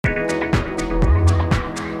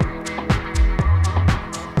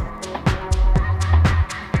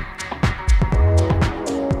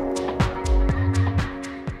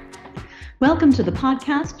Welcome to the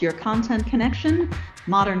podcast, Your Content Connection,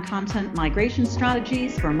 Modern Content Migration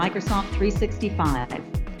Strategies for Microsoft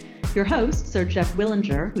 365. Your hosts are Jeff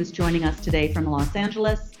Willinger, who's joining us today from Los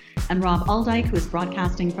Angeles, and Rob Aldijk, who is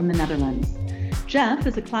broadcasting from the Netherlands. Jeff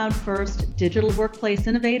is a cloud-first digital workplace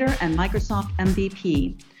innovator and Microsoft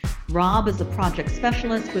MVP. Rob is a project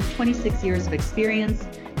specialist with 26 years of experience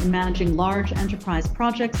in managing large enterprise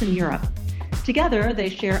projects in Europe. Together, they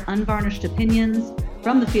share unvarnished opinions,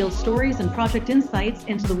 from the field stories and project insights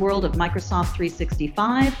into the world of Microsoft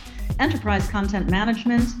 365, enterprise content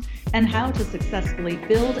management, and how to successfully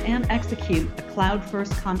build and execute a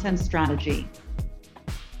cloud-first content strategy.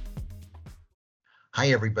 Hi,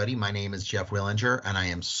 everybody. My name is Jeff Willinger, and I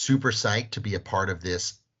am super psyched to be a part of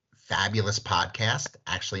this fabulous podcast,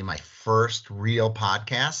 actually my first real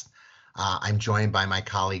podcast. I'm joined by my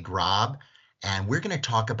colleague, Rob, and we're going to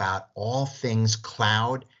talk about all things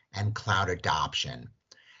cloud and cloud adoption.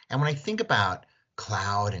 And when I think about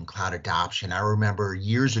cloud and cloud adoption, I remember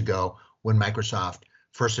years ago when Microsoft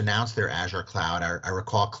first announced their Azure cloud, I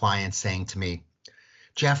recall clients saying to me,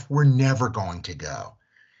 Jeff, we're never going to go.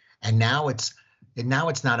 And now it's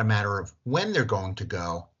not a matter of when they're going to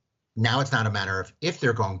go. Now it's not a matter of if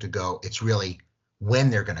they're going to go. It's really when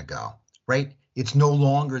they're going to go, right? It's no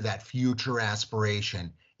longer that future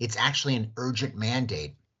aspiration. It's actually an urgent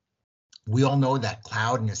mandate. We all know that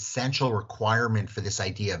cloud is an essential requirement for this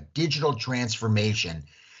idea of digital transformation.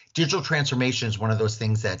 Digital transformation is one of those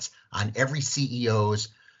things that's on every CEO's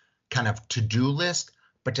kind of to-do list,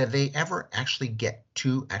 but do they ever actually get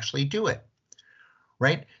to actually do it,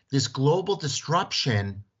 right? This global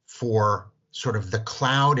disruption for sort of the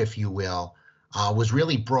cloud, if you will, was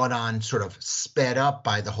really brought on, sort of sped up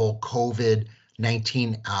by the whole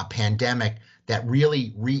COVID-19 pandemic that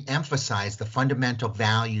really re-emphasized the fundamental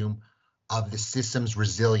value of the system's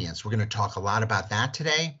resilience. We're going to talk a lot about that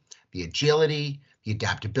today, the agility, the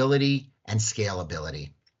adaptability, and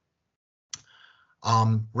scalability.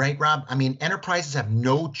 Right, Rob? I mean, enterprises have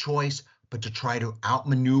no choice but to try to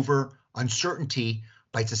outmaneuver uncertainty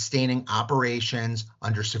by sustaining operations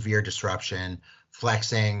under severe disruption,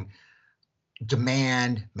 flexing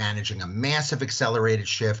demand, managing a massive accelerated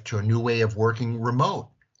shift to a new way of working remote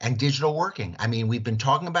and digital working. I mean, we've been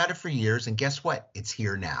talking about it for years, and guess what? It's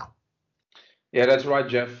here now. Yeah, that's right,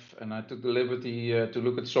 Jeff. And I took the liberty to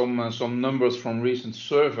look at some numbers from recent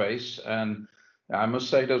surveys, and I must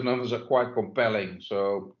say those numbers are quite compelling.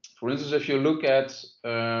 So, for instance, if you look at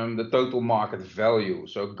the total market value,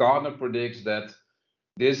 so Gartner predicts that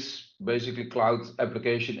this basically cloud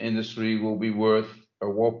application industry will be worth a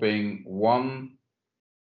whopping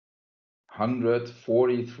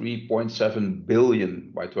 $143.7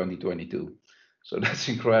 billion by 2022. So that's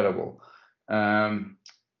incredible.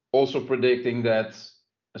 Also predicting that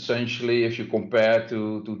essentially, if you compare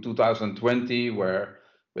to 2020, where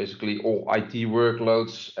basically all IT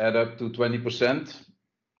workloads add up to 20%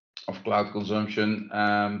 of cloud consumption,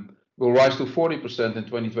 will rise to 40% in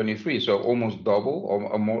 2023. So almost double,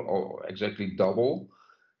 or exactly double.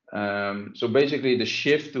 So basically, the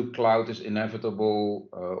shift to cloud is inevitable.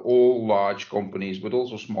 All large companies, but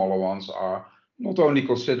also smaller ones, are not only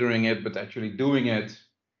considering it, but actually doing it.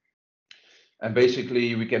 And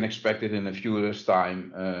basically, we can expect it in a few years'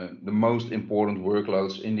 time. The most important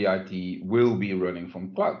workloads in the IT will be running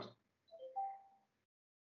from cloud.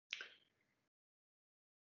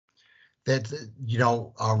 That's,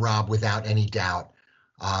 Rob, without any doubt,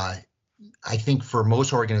 I think for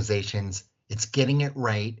most organizations, it's getting it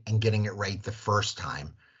right and getting it right the first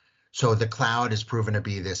time. So the cloud has proven to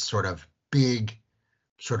be this sort of big,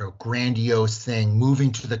 sort of grandiose thing,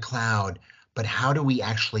 moving to the cloud. But how do we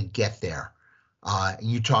actually get there?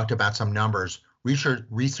 You talked about some numbers.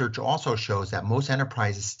 Research also shows that most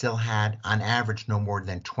enterprises still had, on average, no more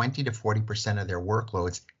than 20 to 40% of their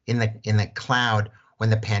workloads in the cloud when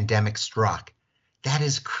the pandemic struck. That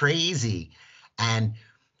is crazy. And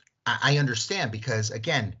I understand, because,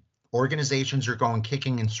 again, organizations are going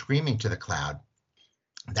kicking and screaming to the cloud.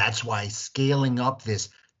 That's why scaling up this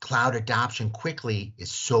cloud adoption quickly is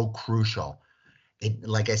so crucial.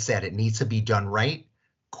 Like I said, it needs to be done right,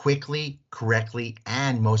 quickly, correctly,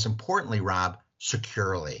 and most importantly, Rob,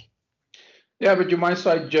 securely. Yeah, but you might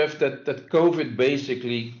cite, Jeff, that COVID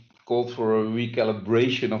basically called for a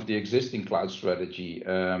recalibration of the existing cloud strategy.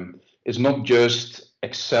 It's not just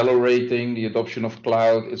accelerating the adoption of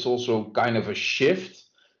cloud, it's also kind of a shift,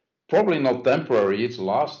 probably not temporary, it's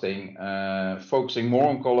lasting, focusing more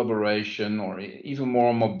on collaboration or even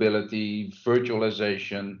more on mobility,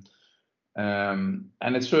 virtualization.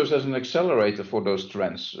 And it serves as an accelerator for those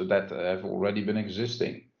trends that have already been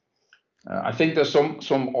existing. I think there's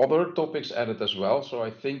some other topics added as well. So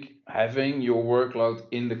I think having your workload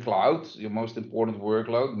in the cloud, your most important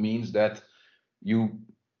workload, means that you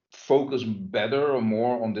focus better or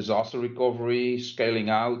more on disaster recovery, scaling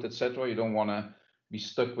out, etc. You don't want to be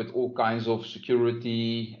stuck with all kinds of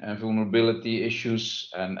security and vulnerability issues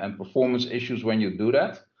and performance issues when you do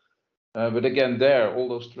that. But again, all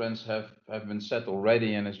those trends have been set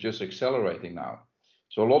already, and it's just accelerating now.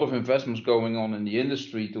 So a lot of investments going on in the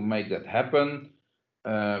industry to make that happen,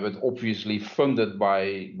 but obviously funded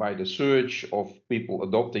by the surge of people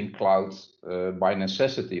adopting cloud by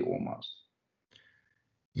necessity almost.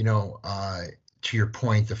 You know, to your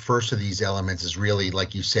point, the first of these elements is really,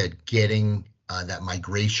 like you said, getting that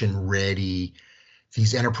migration ready,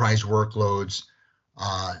 these enterprise workloads.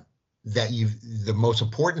 The most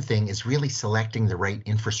important thing is really selecting the right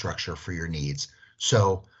infrastructure for your needs.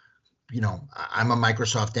 So, you know, I'm a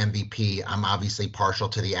Microsoft MVP. I'm obviously partial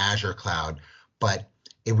to the Azure cloud, but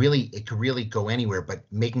it could really go anywhere. But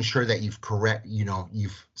making sure that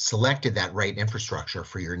you've selected that right infrastructure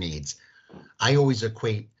for your needs. I always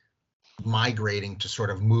equate migrating to sort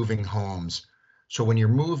of moving homes. So when you're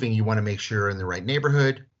moving, you want to make sure you're in the right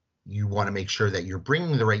neighborhood. You want to make sure that you're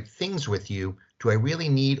bringing the right things with you. Do I really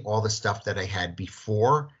need all the stuff that I had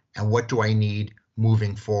before? And what do I need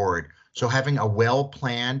moving forward? So having a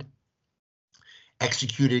well-planned,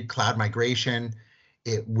 executed cloud migration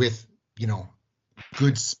with, you know,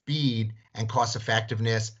 good speed and cost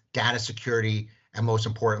effectiveness, data security, and most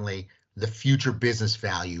importantly, the future business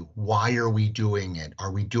value. Why are we doing it?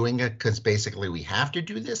 Are we doing it because basically we have to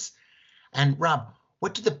do this? And Rob,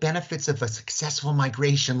 what do the benefits of a successful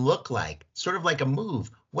migration look like? Sort of like a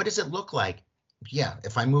move. What does it look like? Yeah,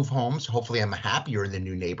 if I move homes, hopefully I'm happier in the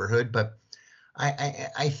new neighborhood, but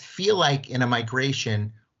I feel like in a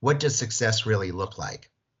migration, what does success really look like?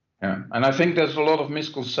 Yeah, and I think there's a lot of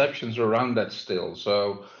misconceptions around that still.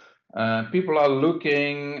 So people are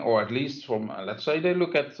looking, or at least from, let's say they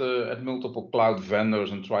look at multiple cloud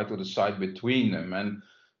vendors and try to decide between them, and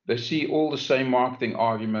they see all the same marketing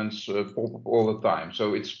arguments pop up all the time.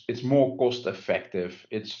 So it's more cost effective,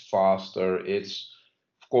 it's faster, it's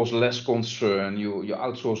of course less concern. You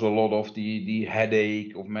outsource a lot of the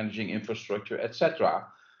headache of managing infrastructure, etc.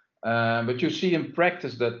 But you see in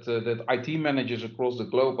practice that IT managers across the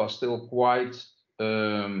globe are still quite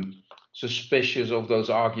suspicious of those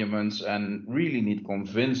arguments and really need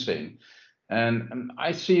convincing. And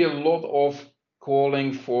I see a lot of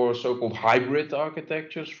calling for so-called hybrid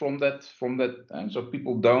architectures from that. So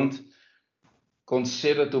people don't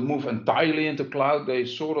consider to move entirely into cloud. They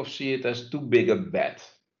sort of see it as too big a bet.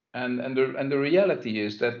 And the reality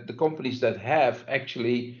is that the companies that have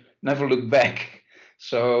actually never look back.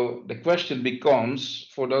 So the question becomes,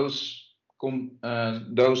 for those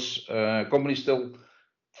companies still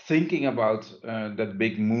thinking about that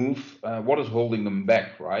big move, what is holding them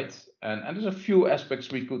back, right? And there's a few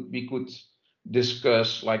aspects we could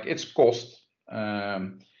discuss, like it's cost.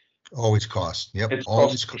 Always cost. Yep. It's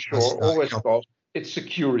always cost, for sure. Always cost. It's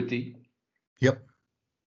security. Yep.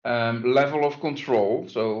 Level of control.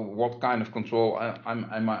 So what kind of control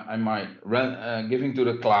am I giving to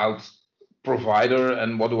the cloud provider,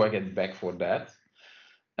 and what do I get back for that?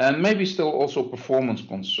 And maybe still also performance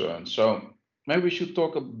concerns. So maybe we should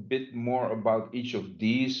talk a bit more about each of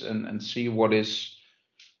these and see what is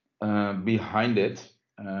behind it,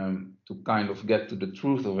 to kind of get to the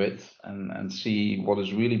truth of it and see what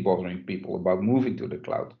is really bothering people about moving to the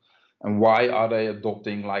cloud. And why are they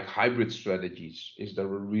adopting like hybrid strategies? Is there a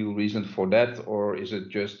real reason for that, or is it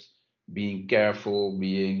just being careful,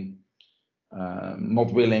 being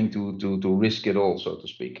not willing to risk it all, so to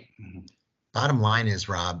speak? Bottom line is,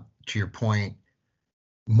 Rob, to your point,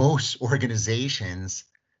 most organizations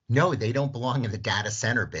know they don't belong in the data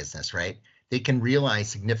center business, right? They can realize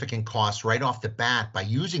significant costs right off the bat by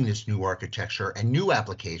using this new architecture and new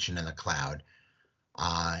application in the cloud.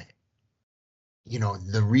 You know,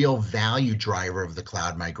 the real value driver of the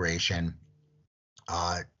cloud migration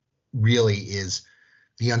really is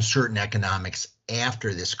the uncertain economics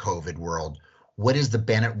after this COVID world. What is the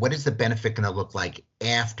benefit going to look like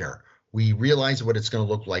after? We realize what it's going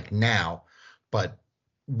to look like now, but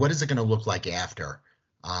what is it going to look like after?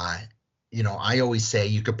 You know, I always say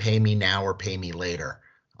you could pay me now or pay me later.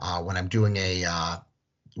 When I'm doing a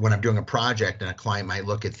project, and a client might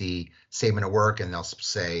look at the statement of work and they'll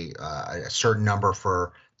say a certain number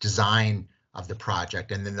for design of the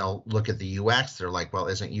project, and then they'll look at the UX. They're like, well,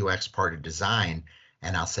 isn't UX part of design?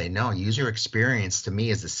 And I'll say, no, user experience to me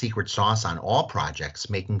is the secret sauce on all projects,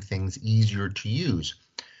 making things easier to use.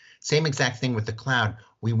 Same exact thing with the cloud.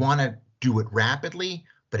 We want to do it rapidly,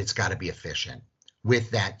 but it's got to be efficient.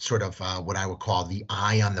 with that sort of what I would call the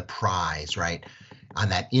eye on the prize, right? On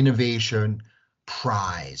that innovation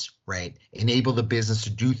prize, right? Enable the business to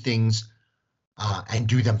do things and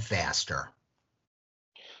do them faster.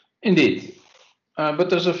 Indeed. But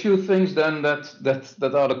there's a few things then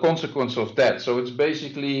that are the consequence of that. So it's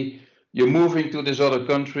basically you're moving to this other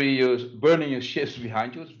country, you're burning your ships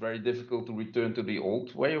behind you. It's very difficult to return to the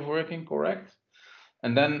old way of working, correct?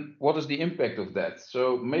 And then what is the impact of that?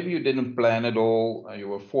 So maybe you didn't plan at all. You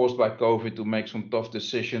were forced by COVID to make some tough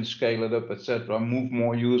decisions, scale it up, etc., move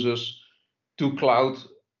more users to cloud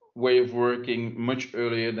way of working much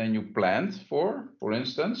earlier than you planned for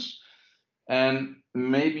instance. And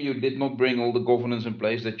maybe you did not bring all the governance in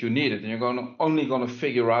place that you needed, and you're only going to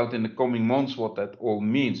figure out in the coming months what that all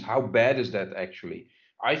means. How bad is that actually?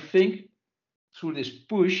 I think through this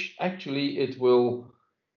push, actually, it will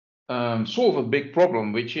solve a big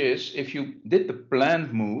problem, which is if you did the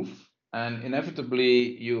planned move and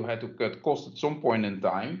inevitably you had to cut costs at some point in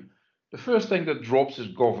time, the first thing that drops is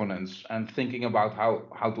governance and thinking about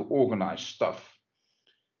how to organize stuff.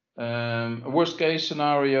 Worst case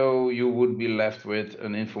scenario, you would be left with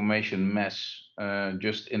an information mess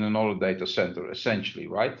just in another data center, essentially,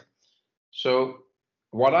 right? So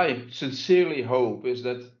what I sincerely hope is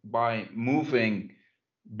that by moving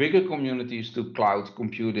bigger communities to cloud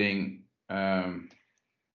computing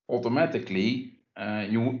automatically,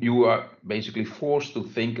 you are basically forced to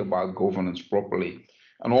think about governance properly.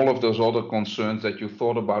 And all of those other concerns that you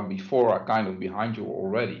thought about before are kind of behind you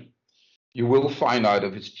already. You will find out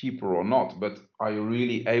if it's cheaper or not, but are you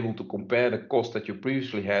really able to compare the cost that you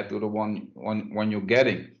previously had to the one you're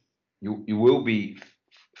getting? You will be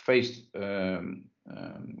faced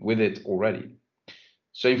with it already.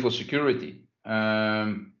 Same for security.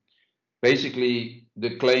 Basically,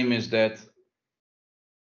 the claim is that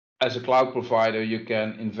as a cloud provider, you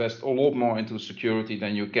can invest a lot more into security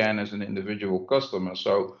than you can as an individual customer.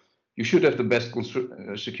 So you should have the best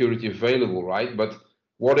security available, right? But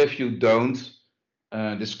what if you don't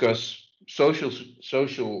discuss social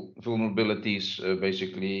vulnerabilities,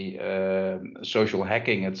 basically social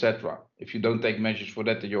hacking, etc.? If you don't take measures for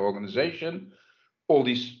that in your organization, all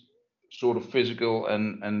these sort of physical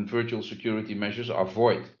and virtual security measures are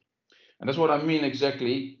void. And that's what I mean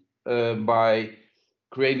exactly by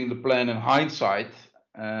creating the plan in hindsight.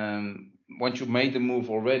 Once you made the move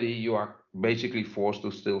already, you are basically forced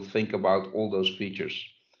to still think about all those features.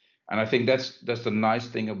 And I think that's the nice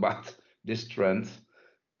thing about this trend,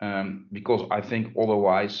 because I think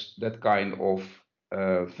otherwise that kind of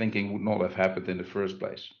thinking would not have happened in the first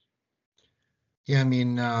place. Yeah, I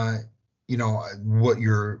mean, what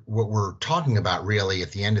we're talking about really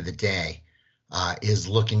at the end of the day is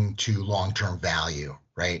looking to long-term value,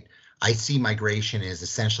 right? I see migration as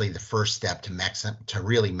essentially the first step to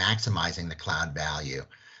really maximizing the cloud value.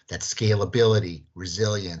 That scalability,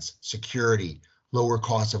 resilience, security, lower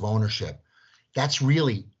cost of ownership. That's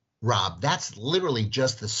really, Rob, that's literally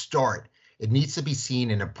just the start. It needs to be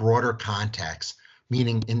seen in a broader context,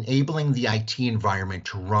 meaning enabling the IT environment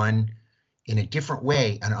to run in a different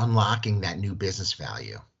way and unlocking that new business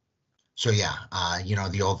value. So yeah,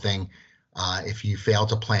 the old thing, if you fail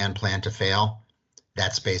to plan to fail,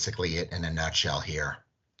 that's basically it in a nutshell here.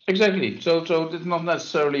 Exactly. So it's not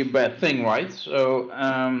necessarily a bad thing, right? So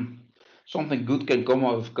something good can come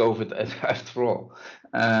out of COVID after all.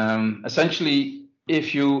 Essentially,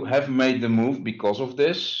 if you have made the move because of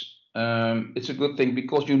this, it's a good thing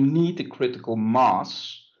because you need the critical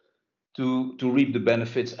mass to reap the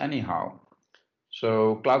benefits anyhow.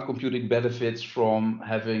 So cloud computing benefits from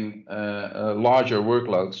having larger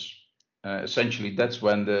workloads. Essentially, that's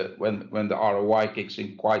when the ROI kicks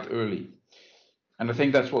in quite early. And I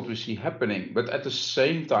think that's what we see happening. But at the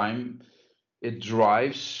same time, it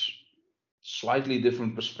drives slightly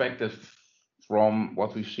different perspective from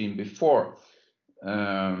what we've seen before.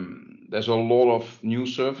 There's a lot of new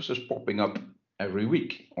services popping up every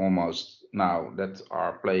week almost now that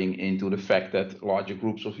are playing into the fact that larger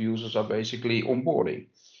groups of users are basically onboarding.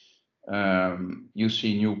 You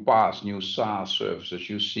see new PaaS, new SaaS services.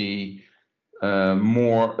 You see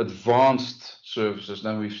more advanced services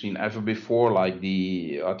than we've seen ever before, like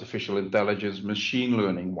the artificial intelligence, machine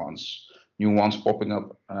learning ones, new ones popping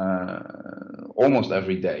up almost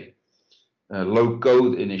every day. Low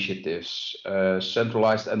code initiatives,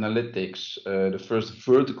 centralized analytics, the first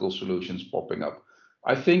vertical solutions popping up.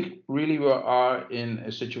 I think really we are in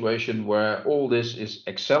a situation where all this is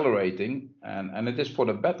accelerating, and it is for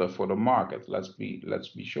the better for the market. Let's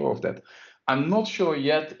be sure of that. I'm not sure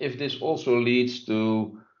yet if this also leads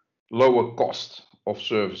to lower cost of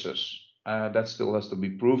services. That still has to be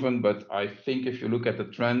proven, but I think if you look at the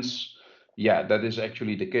trends, yeah, that is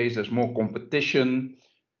actually the case. There's more competition,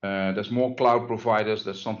 there's more cloud providers,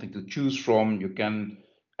 there's something to choose from. You can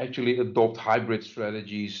actually adopt hybrid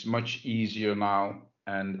strategies much easier now,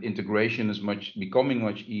 and integration is becoming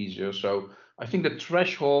much easier. So I think the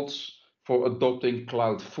thresholds for adopting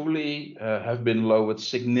cloud fully have been lowered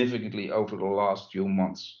significantly over the last few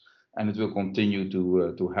months, and it will continue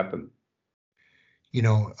to happen. You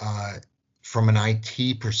know, from an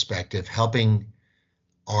IT perspective, helping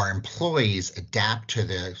our employees adapt to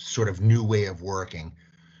the sort of new way of working.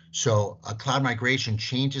 So a cloud migration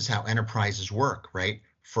changes how enterprises work, right?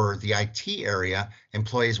 For the IT area,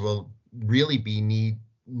 employees will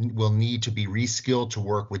need to be reskilled to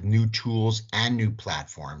work with new tools and new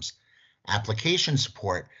platforms. Application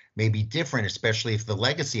support may be different, especially if the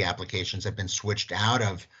legacy applications have been switched out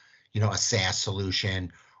of, a SaaS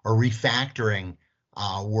solution, or refactoring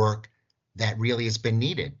work that really has been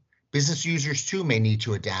needed. Business users too may need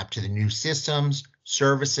to adapt to the new systems,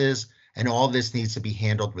 services, and all this needs to be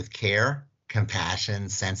handled with care, compassion,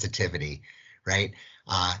 sensitivity, right?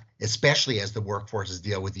 Especially as the workforces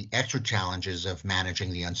deal with the extra challenges of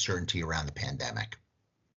managing the uncertainty around the pandemic.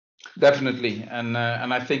 Definitely, and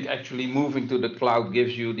I think actually moving to the cloud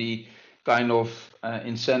gives you the kind of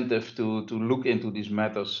incentive to look into these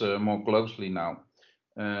matters more closely now.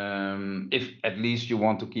 If at least you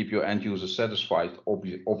want to keep your end users satisfied,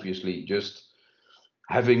 obviously, just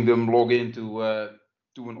having them log into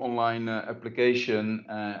to an online application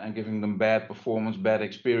and giving them bad performance, bad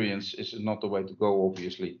experience is not the way to go,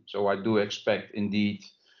 obviously. So I do expect indeed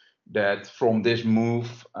that from this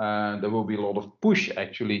move, there will be a lot of push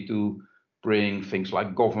actually to bring things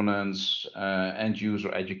like governance, end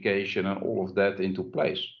user education, and all of that into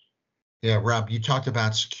place. Yeah, Rob, you talked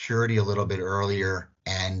about security a little bit earlier,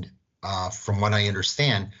 and from what I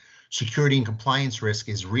understand, security and compliance risk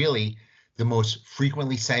is really the most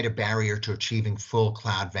frequently cited barrier to achieving full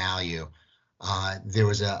cloud value. There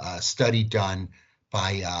was a study done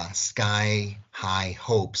by Sky High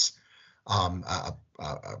Hopes, a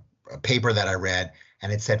paper that I read,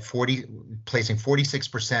 and it said placing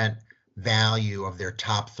 46% value of their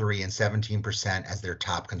top 3 and 17% as their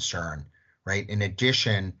top concern, right? In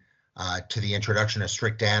addition to the introduction of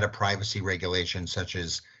strict data privacy regulations, such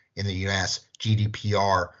as in the US,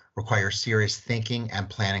 GDPR requires serious thinking and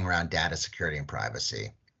planning around data security and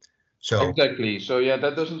privacy. So exactly. So yeah,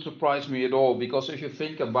 that doesn't surprise me at all, because if you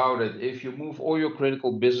think about it, if you move all your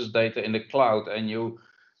critical business data in the cloud and you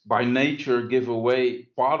by nature give away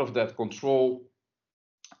part of that control,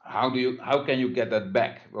 how can you get that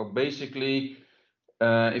back? Well, basically,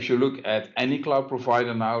 if you look at any cloud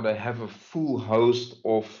provider now, they have a full host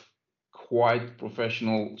of quite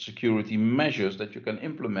professional security measures that you can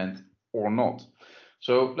implement or not.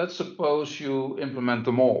 So let's suppose you implement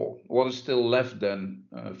them all. What is still left then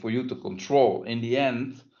for you to control? In the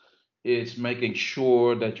end, it's making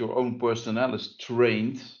sure that your own personnel is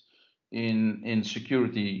trained in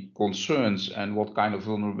security concerns and what kind of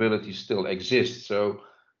vulnerabilities still exist. So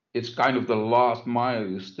it's kind of the last mile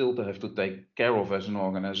you still have to take care of as an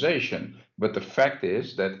organization. But the fact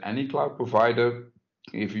is that any cloud provider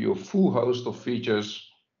gives you a full host of features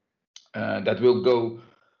that will go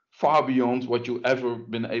far beyond what you ever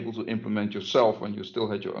been able to implement yourself when you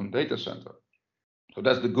still had your own data center. So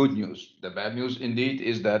that's the good news. The bad news indeed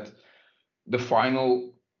is that the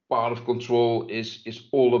final part of control is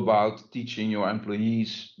all about teaching your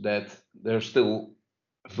employees that they're still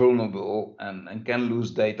vulnerable and can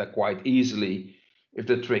lose data quite easily if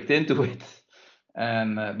they're tricked into it.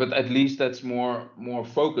 And but at least that's more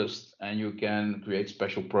focused, and you can create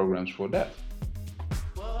special programs for that.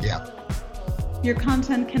 Yeah. Your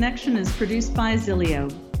Content Connection is produced by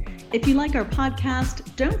Zilio. If you like our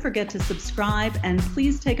podcast, don't forget to subscribe, and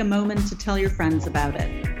please take a moment to tell your friends about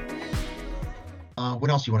it. What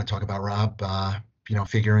else do you want to talk about, Rob?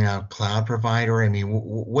 Figuring out cloud provider. I mean,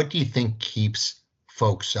 what do you think keeps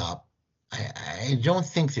folks up? I don't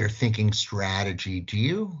think they're thinking strategy. Do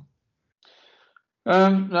you?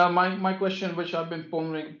 Now my question, which I've been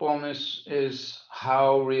pondering upon, is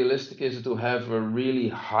how realistic is it to have a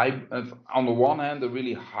really on the one hand, a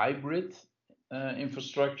really hybrid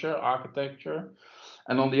infrastructure architecture,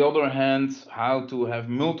 and on the other hand, how to have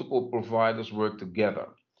multiple providers work together.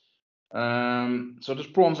 So there's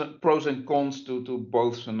pros and cons to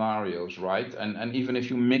both scenarios, right? And even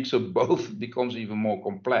if you mix up both, it becomes even more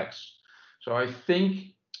complex. So I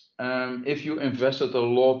think if you invested a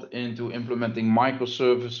lot into implementing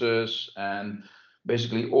microservices and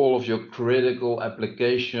basically all of your critical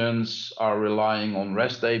applications are relying on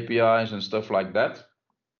REST APIs and stuff like that,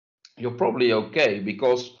 you're probably okay,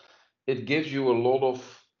 because it gives you a lot of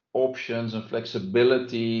options and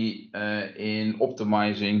flexibility in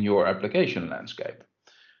optimizing your application landscape.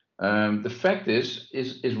 The fact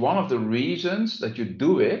is one of the reasons that you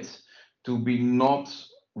do it to be not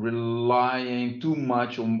relying too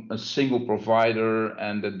much on a single provider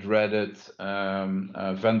and the dreaded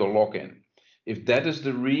vendor lock-in. If that is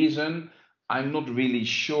the reason, I'm not really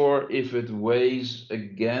sure if it weighs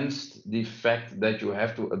against the fact that you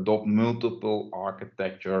have to adopt multiple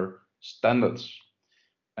architecture standards.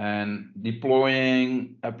 And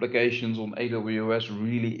deploying applications on AWS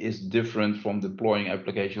really is different from deploying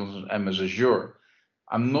applications on MS Azure.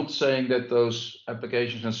 I'm not saying that those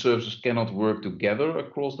applications and services cannot work together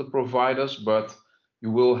across the providers, but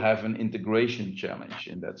you will have an integration challenge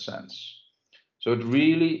in that sense. So it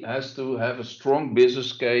really has to have a strong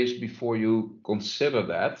business case before you consider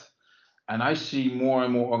that. And I see more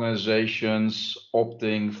and more organizations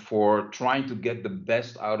opting for trying to get the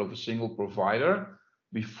best out of a single provider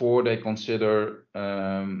before they consider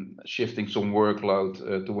shifting some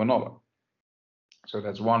workload to another. So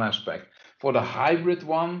that's one aspect. For the hybrid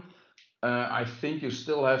one, I think you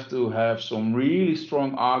still have to have some really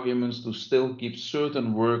strong arguments to still keep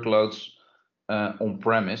certain workloads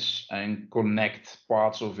on-premise and connect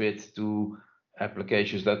parts of it to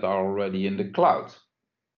applications that are already in the cloud,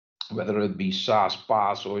 whether it be SaaS,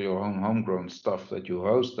 PaaS, or your own homegrown stuff that you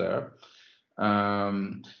host there.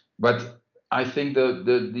 But I think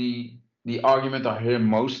the argument I hear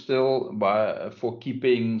most still for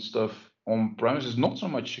keeping stuff on-premise is not so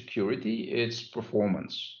much security, it's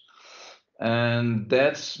performance. And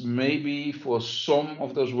that's maybe for some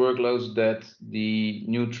of those workloads that the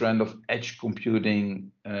new trend of edge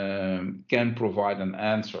computing can provide an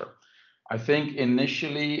answer. I think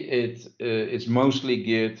initially it's mostly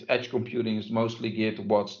geared, edge computing is mostly geared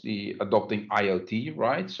towards the adopting IoT,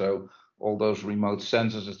 right? So all those remote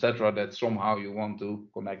sensors, etc., that somehow you want to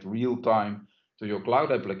connect real time to your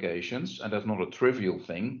cloud applications, and that's not a trivial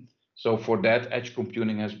thing. So for that, edge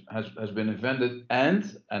computing has been invented, and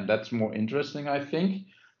that's more interesting, I think,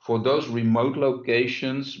 for those remote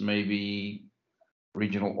locations, maybe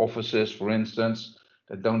regional offices, for instance,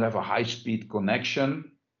 that don't have a high-speed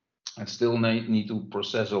connection and still need to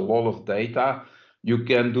process a lot of data. You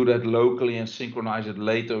can do that locally and synchronize it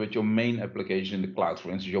later with your main application in the cloud, for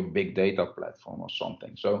instance, your big data platform or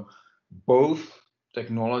something. So both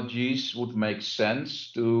technologies would make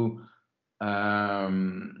sense to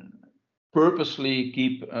purposely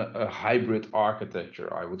keep a hybrid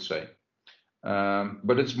architecture, I would say.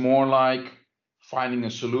 But it's more like finding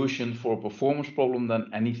a solution for a performance problem than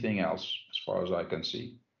anything else, as far as I can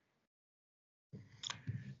see.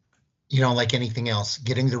 You know, like anything else,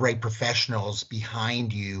 getting the right professionals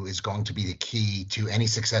behind you is going to be the key to any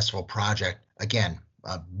successful project. Again,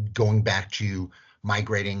 going back to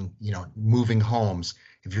migrating, moving homes.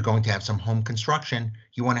 If you're going to have some home construction,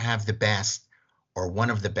 you want to have the best or one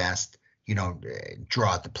of the best, draw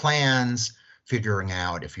out the plans, figuring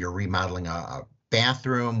out if you're remodeling a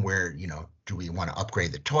bathroom, where, do we want to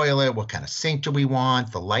upgrade the toilet? What kind of sink do we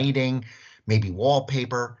want? The lighting, maybe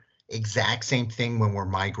wallpaper. Exact same thing when we're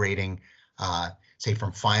migrating, say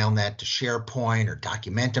from FileNet to SharePoint or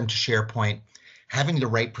Documentum to SharePoint. Having the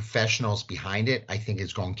right professionals behind it, I think,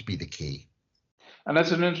 is going to be the key. And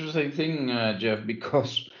that's an interesting thing, Jeff,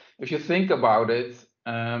 because if you think about it,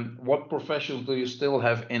 what professionals do you still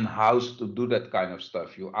have in-house to do that kind of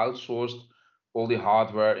stuff? You outsourced all the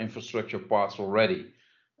hardware infrastructure parts already.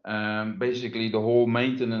 Basically, the whole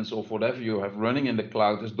maintenance of whatever you have running in the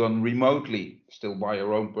cloud is done remotely, still by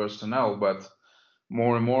your own personnel. But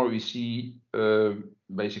more and more we see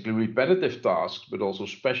basically repetitive tasks, but also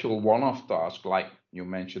special one-off tasks, like you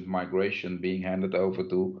mentioned, migration, being handed over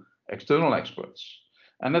to external experts.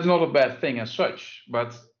 And that's not a bad thing as such,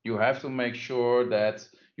 but you have to make sure that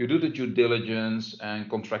you do the due diligence and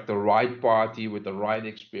contract the right party with the right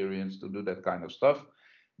experience to do that kind of stuff,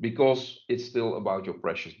 because it's still about your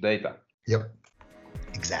precious data. Yep,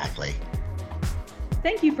 exactly.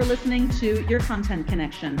 Thank you for listening to Your Content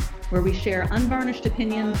Connection, where we share unvarnished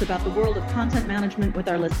opinions about the world of content management with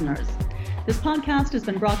our listeners. This podcast has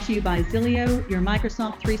been brought to you by Zilio, your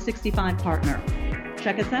Microsoft 365 partner.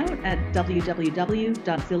 Check us out at www.zilio.com.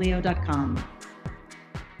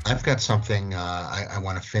 I've got something I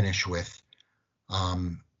want to finish with.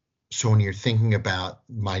 So when you're thinking about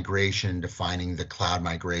migration, defining the cloud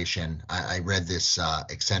migration, I read this,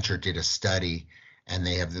 Accenture did a study, and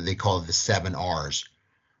they call it the 7 R's.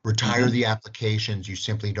 Retire the applications you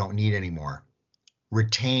simply don't need anymore.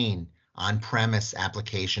 Retain on-premise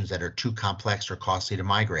applications that are too complex or costly to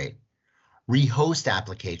migrate. Rehost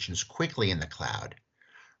applications quickly in the cloud.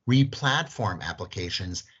 Re-platform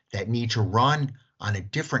applications that need to run on a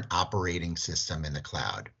different operating system in the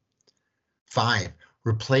cloud. 5,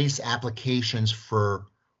 replace applications for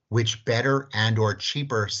which better and or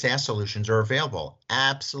cheaper SaaS solutions are available.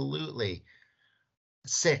 Absolutely.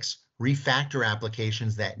 6, refactor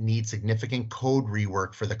applications that need significant code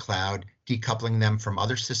rework for the cloud, decoupling them from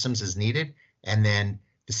other systems as needed. And then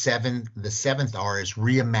the seventh R is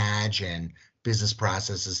reimagine business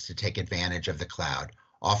processes to take advantage of the cloud,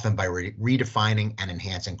 often by redefining and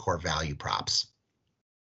enhancing core value props.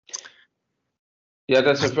 Yeah,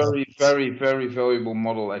 that's a very, very, very valuable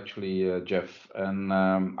model, actually, Jeff. And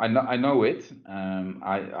I know it.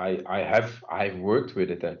 I've worked with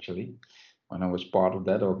it actually when I was part of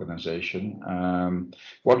that organization.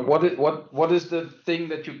 What is the thing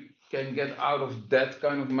that you can get out of that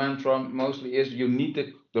kind of mantra? Mostly is you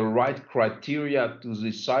need the right criteria to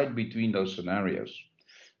decide between those scenarios.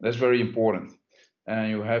 That's very important, and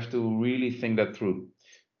you have to really think that through.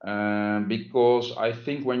 Because I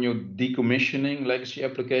think when you're decommissioning legacy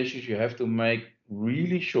applications, you have to make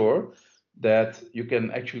really sure that you can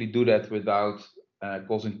actually do that without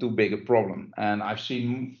causing too big a problem. And I've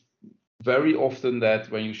seen very often that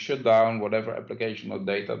when you shut down whatever application or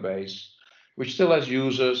database, which still has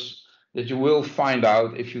users, that you will find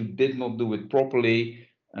out if you did not do it properly,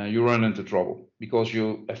 you run into trouble because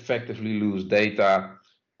you effectively lose data,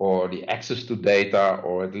 or the access to data,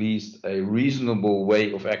 or at least a reasonable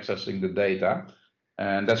way of accessing the data.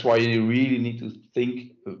 And that's why you really need to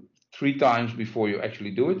think 3 times before you actually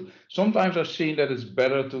do it. Sometimes I've seen that it's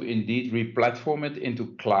better to indeed re-platform it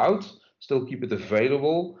into cloud, still keep it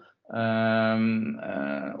available,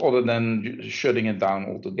 other than shutting it down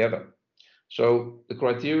altogether. So the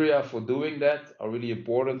criteria for doing that are really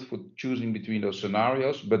important for choosing between those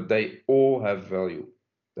scenarios, but they all have value.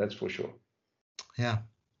 That's for sure. Yeah.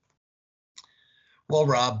 Well,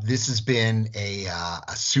 Rob, this has been a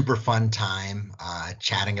super fun time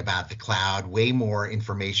chatting about the cloud. Way more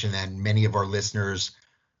information than many of our listeners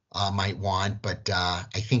might want, but I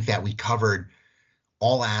think that we covered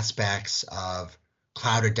all aspects of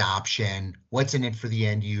cloud adoption, what's in it for the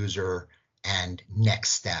end user, and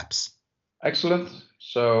next steps. Excellent.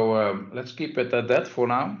 So let's keep it at that for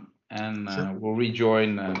now, and sure. We'll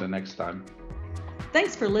rejoin the next time.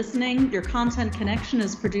 Thanks for listening. Your Content Connection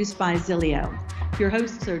is produced by Zilio. Your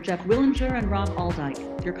hosts are Jeff Willinger and Rob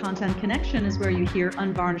Aldyke. Your Content Connection is where you hear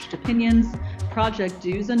unvarnished opinions, project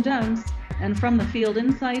do's and don'ts, and from the field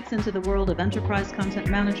insights into the world of enterprise content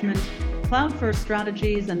management, cloud-first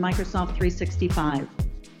strategies, and Microsoft 365.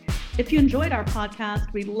 If you enjoyed our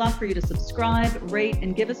podcast, we'd love for you to subscribe, rate,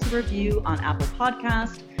 and give us a review on Apple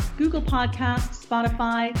Podcast, Google Podcasts,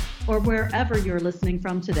 Spotify, or wherever you're listening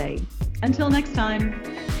from today. Until next time.